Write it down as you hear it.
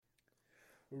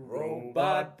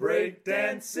Robot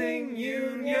Breakdancing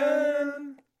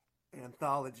Union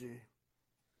Anthology.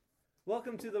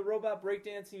 Welcome to the Robot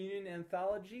Breakdancing Union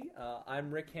Anthology. I'm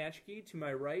Rick Hatchke. To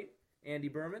my right, Andy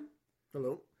Berman.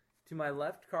 Hello. To my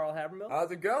left, Carl Habermill.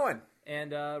 How's it going?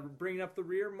 And bringing up the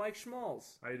rear, Mike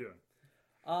Schmalz. How you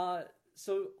doing?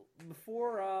 So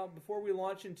before we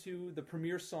launch into the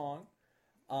premiere song,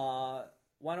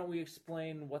 why don't we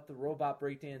explain what the Robot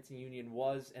Breakdancing Union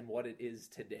was and what it is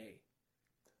today?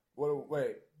 What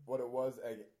it was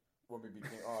when we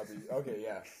became RB. Okay,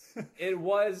 yes. It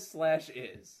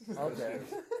was/is. Okay.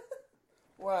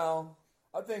 Well,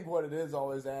 I think what it is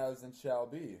always as and shall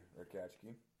be, Rick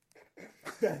Hatchke.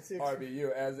 That's it.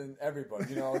 RBU, as in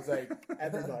everybody. You know, it's like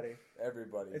Everybody.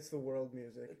 everybody. It's the world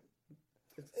music.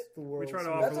 It's the world. We try to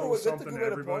music. offer That's a little a something good to way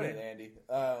to put everybody. it, Andy.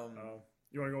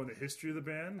 You want to go in the history of the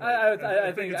band?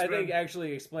 I think it's been-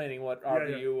 actually explaining what Yeah,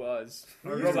 RBU was.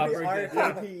 We used Robot to be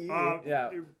Breakdancing. RFPE.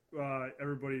 Yeah.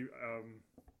 Everybody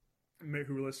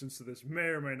who listens to this may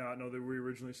or may not know that we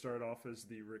originally started off as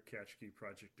the Rick Hatchke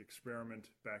Project Experiment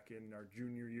back in our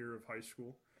junior year of high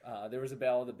school. There was a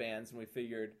battle of the bands, and we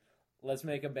figured, let's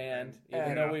make a band. Even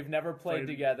And- though we've never played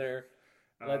together,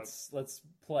 let's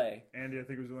play. Andy, I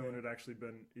think, was the only one who'd actually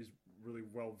he's really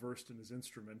well versed in his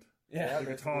instrument. Yeah. The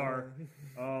guitar.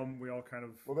 We all kind of...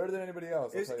 well, better than anybody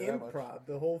else. It's I'll tell you that much. improv.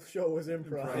 The whole show was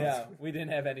improv. Yeah, we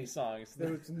didn't have any songs. That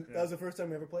was the first time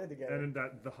we ever played together. And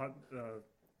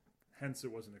hence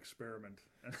it was an experiment.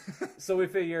 So we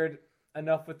figured,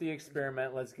 enough with the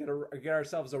experiment. Let's get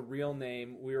ourselves a real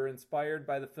name. We were inspired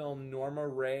by the film Norma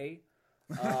Ray.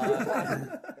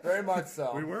 Very much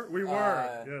so. We were.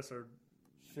 Yes,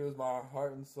 She was my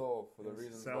heart and soul for the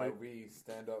reasons Sally- why we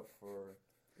stand up for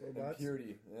Robots?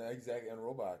 impurity. Yeah, exactly, and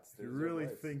robots. you There's really no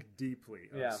rights. think deeply.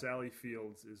 Yeah. Sally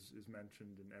Fields is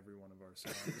mentioned in every one of our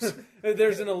songs.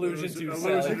 There's an allusion There's to an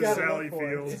Sally. allusion You to gotta Sally look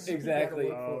for it. Fields. You Exactly.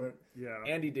 gotta look for it.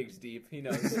 Yeah. Andy digs deep. He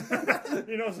knows.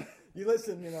 You know, You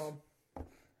listen, it's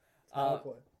how to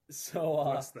play. So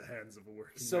bless the hands of a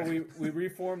working man. we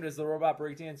reformed as the Robot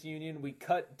Breakdance Union. We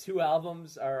cut 2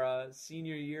 albums our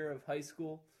senior year of high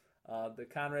school. The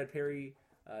Conrad Perry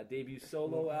debut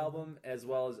solo album, as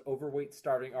well as Overweight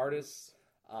Starving Artists.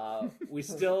 We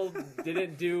still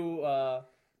didn't do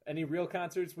any real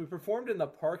concerts. We performed in the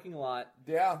parking lot,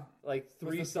 Yeah. like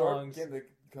 3 Was the store songs. came to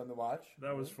come to watch.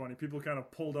 That was funny. People kind of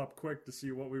pulled up quick to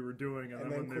see what we were doing, and And then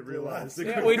then when they quickly realized left. they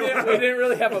Yeah, couldn't we didn't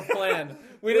really have a plan.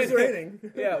 We It was didn't.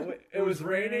 raining. Yeah, it was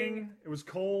raining. raining. It was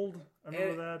cold. I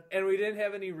remember that. And we didn't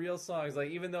have any real songs. Like,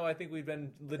 even though I think we'd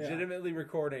been legitimately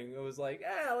recording, it was like,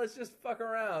 let's just fuck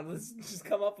around. Let's just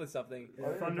come up with something.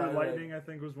 Yeah. Thunder Probably Lightning, I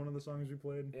think, was one of the songs we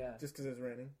played. Yeah. Just because it was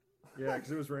raining. Yeah,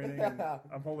 because it was raining. And Yeah.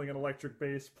 I'm holding an electric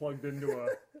bass plugged into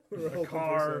We were a hoping for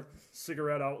car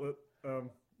cigarette outlet.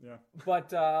 Yeah.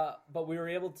 But we were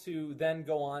able to then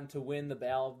go on to win the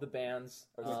Battle of the Bands,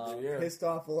 That was a good year. Pissed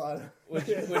off a lot of which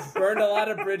burned a lot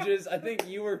of bridges. I think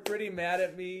you were pretty mad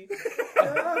at me.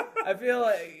 I feel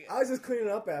like I was just cleaning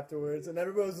up afterwards, and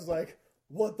everybody was just like,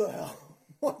 "What the hell?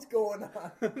 What's going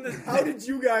on? How did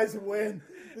you guys win?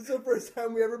 This is the first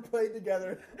time we ever played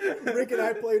together. Rick and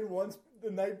I played once the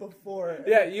night before.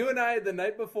 yeah, you and I the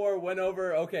night before went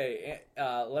over. Okay,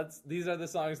 these are the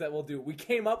songs that we'll do. We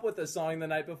came up with a song the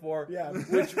night before, Yeah.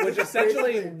 which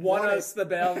essentially Basically won won it. us the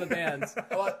Battle of the Bands.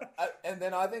 Well, and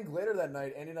then I think later that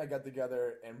night, Andy and I got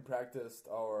together and practiced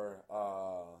our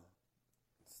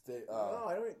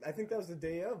I think that was the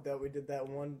day of that we did that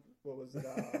one. What was it?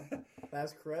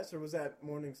 Last Caress, or was that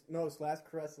morning? No, it's Last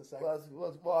Caress the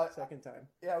second time.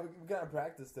 Yeah, we kind of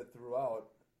practiced it throughout.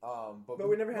 But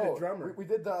we never had a drummer. We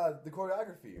did the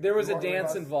choreography. There was We a walked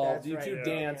dance across- involved. That's You right, two yeah.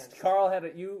 danced. Dance. Carl had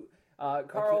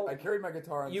Carl. I carried my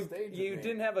guitar on You stage. with you me.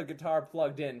 didn't have a guitar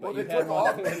plugged in, but Well, you they had took one.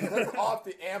 off, they took off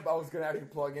the amp I was gonna actually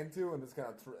plug into and just kind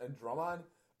of and drum on.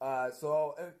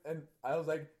 And I was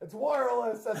like, it's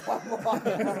wireless. That's why I'm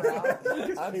walking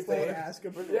around on People would stage. ask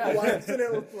him, Yeah. why isn't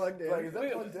it plugged in? Like, is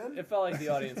that plugged in? It felt like the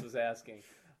audience was asking.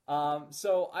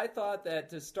 So I thought that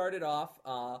to start it off,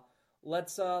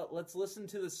 let's listen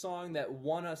to the song that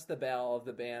won us the Battle of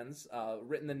the Bands,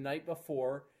 written the night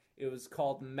before. It was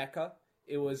called Mecca.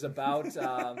 It was about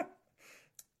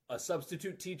a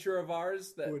substitute teacher of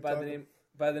ours Who would by talk-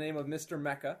 the name of Mr.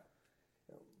 Mecca,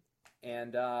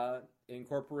 and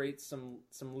incorporates some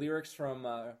lyrics from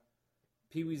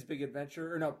Pee-wee's Big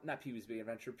Adventure, or no, not Pee-wee's Big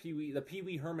Adventure, the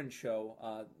Pee-wee Herman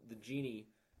Show, the genie,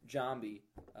 Jambi.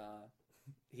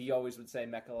 He always would say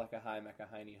Mecca like a high, Mecca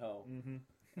hiney ho. Mm-hmm.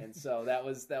 And so that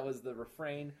was the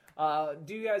refrain.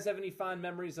 Do you guys have any fond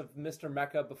memories of Mr.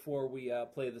 Mecca before we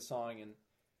play the song? And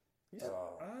He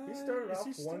started off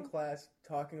is he one still- class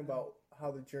talking about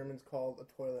how the Germans called a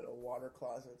toilet a water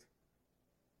closet.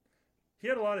 He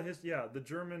had a lot of his. Yeah,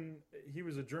 he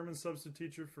was a German substitute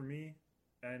teacher for me,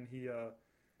 and he. I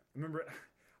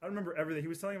remember everything. He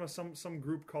was telling us some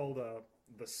group called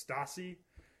the Stasi,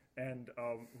 and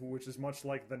which is much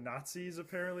like the Nazis.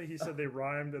 Apparently, he said they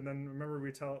rhymed, and then remember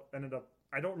ended up.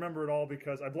 I don't remember it all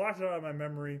because I blocked it out of my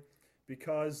memory.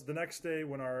 Because the next day,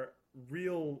 when our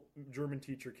real German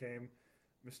teacher came,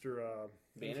 Mr.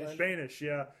 Banish,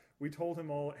 yeah, we told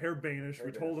him all, Herr Banish,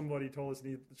 we told him what he told us, and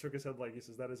he shook his head like, he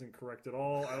says, that isn't correct at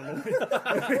all. I don't know.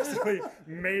 He basically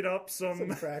made up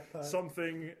something.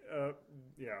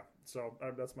 Yeah, so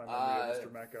that's my memory of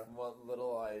Mr. Mecca. What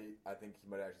little I think he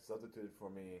might have actually substituted for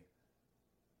me.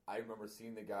 I remember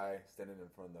seeing the guy standing in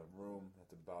front of the room.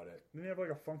 That's about it. Didn't he have like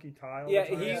a funky tie?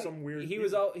 Some weird.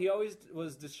 He always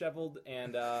was disheveled,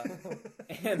 and as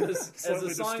the song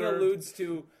disturbed. alludes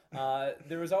to,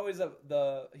 there was always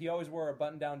he always wore a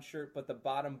button-down shirt, but the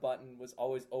bottom button was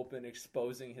always open,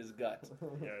 exposing his gut.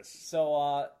 Yes.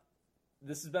 So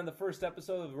this has been the first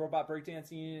episode of the Robot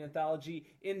Breakdancing Union Anthology.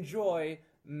 Enjoy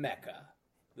Mecca,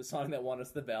 the song that won us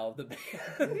the Battle of the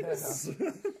Bands.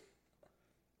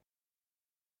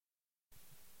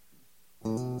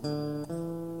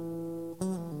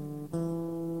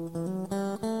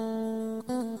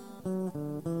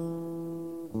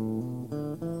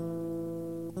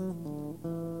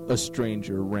 A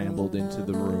stranger rambled into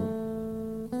the room.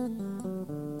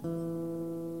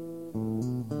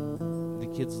 The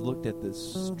kids looked at this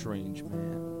strange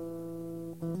man.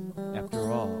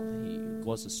 After all, he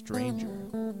was a stranger.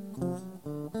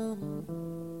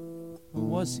 Who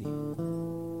was he?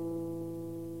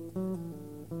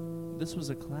 This was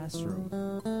a classroom.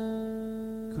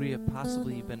 Could he have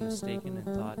possibly been mistaken and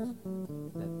thought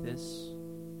that this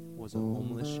was a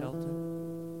homeless shelter?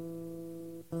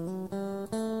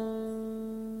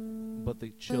 But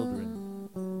the children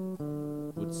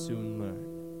would soon learn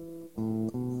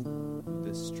who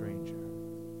this stranger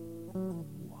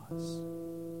was.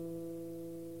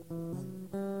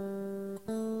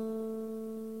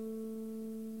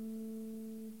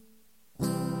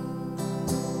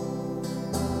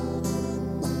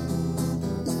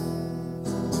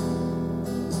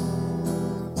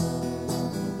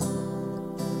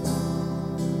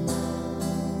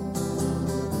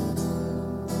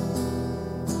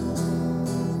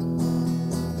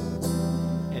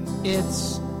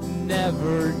 It's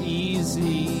never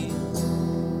easy.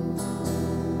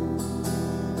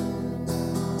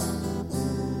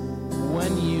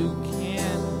 When you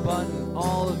can't button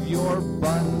all of your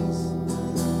buttons.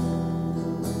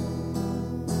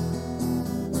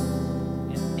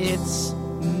 And it's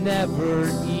never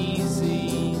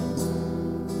easy.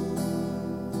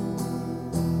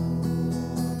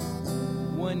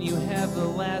 When you have the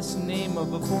last name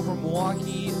of a former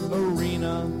Milwaukee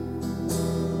arena.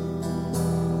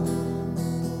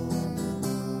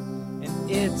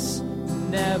 It's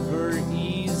never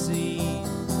easy.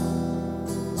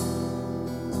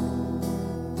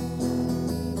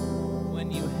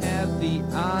 When you have the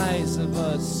eyes of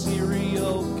a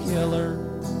serial killer.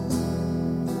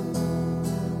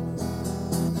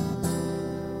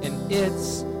 And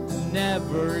it's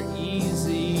never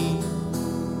easy.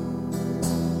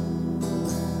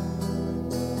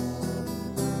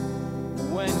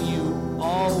 When you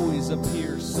always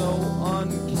appear so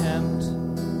unkempt.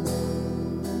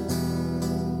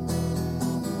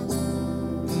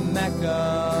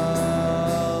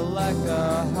 Mecca,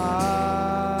 Lecca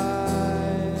High.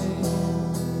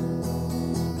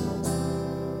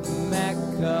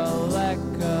 Mecca,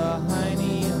 Lecca,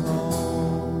 Heine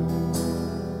Home.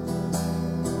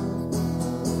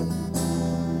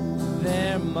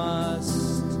 There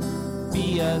must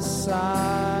be a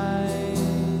side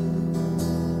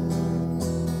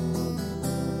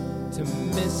to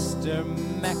Mr.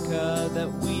 Mecca that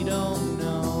we don't know.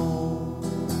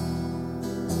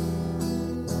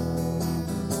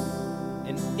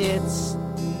 It's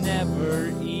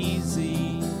never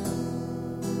easy.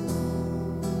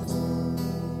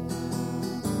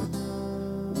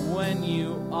 When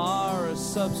you are a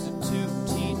substitute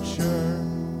teacher.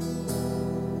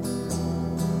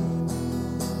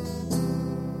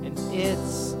 And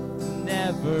it's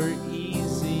never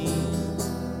easy.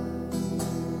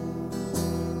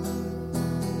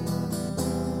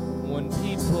 When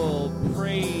people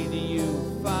pray to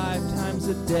you 5 times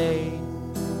a day.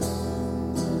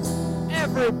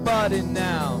 Everybody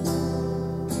now,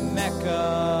 Mecca,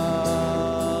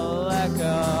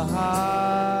 Lecca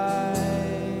High.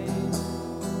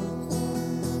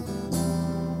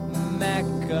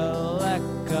 Mecca,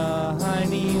 Lecca,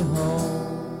 Heine Home.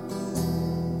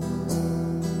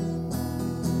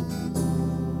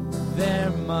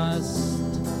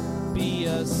 must be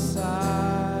a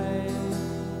sigh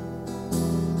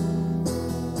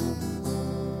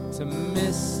to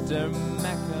Mr.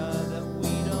 Mecca that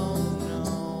we don't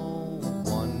know.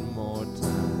 One more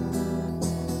time,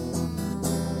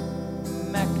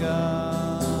 Mecca.